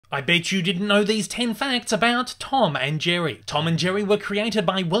I bet you didn't know these 10 facts about Tom and Jerry. Tom and Jerry were created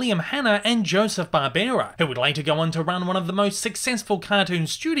by William Hanna and Joseph Barbera, who would later go on to run one of the most successful cartoon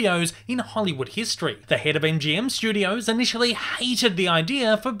studios in Hollywood history. The head of MGM Studios initially hated the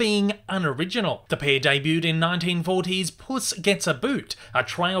idea for being unoriginal. The pair debuted in 1940's Puss Gets a Boot, a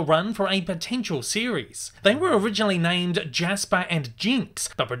trial run for a potential series. They were originally named Jasper and Jinx,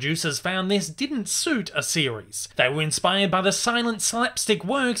 but producers found this didn't suit a series. They were inspired by the silent slapstick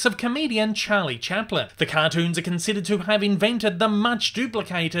works of comedian Charlie Chaplin. The cartoons are considered to have invented the much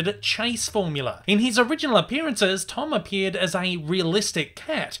duplicated chase formula. In his original appearances, Tom appeared as a realistic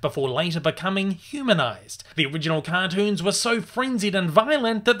cat before later becoming humanized. The original cartoons were so frenzied and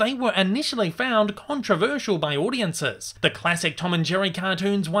violent that they were initially found controversial by audiences. The classic Tom and Jerry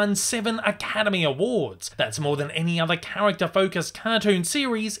cartoons won 7 Academy Awards. That's more than any other character-focused cartoon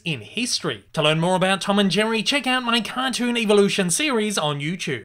series in history. To learn more about Tom and Jerry, check out my Cartoon Evolution series on YouTube.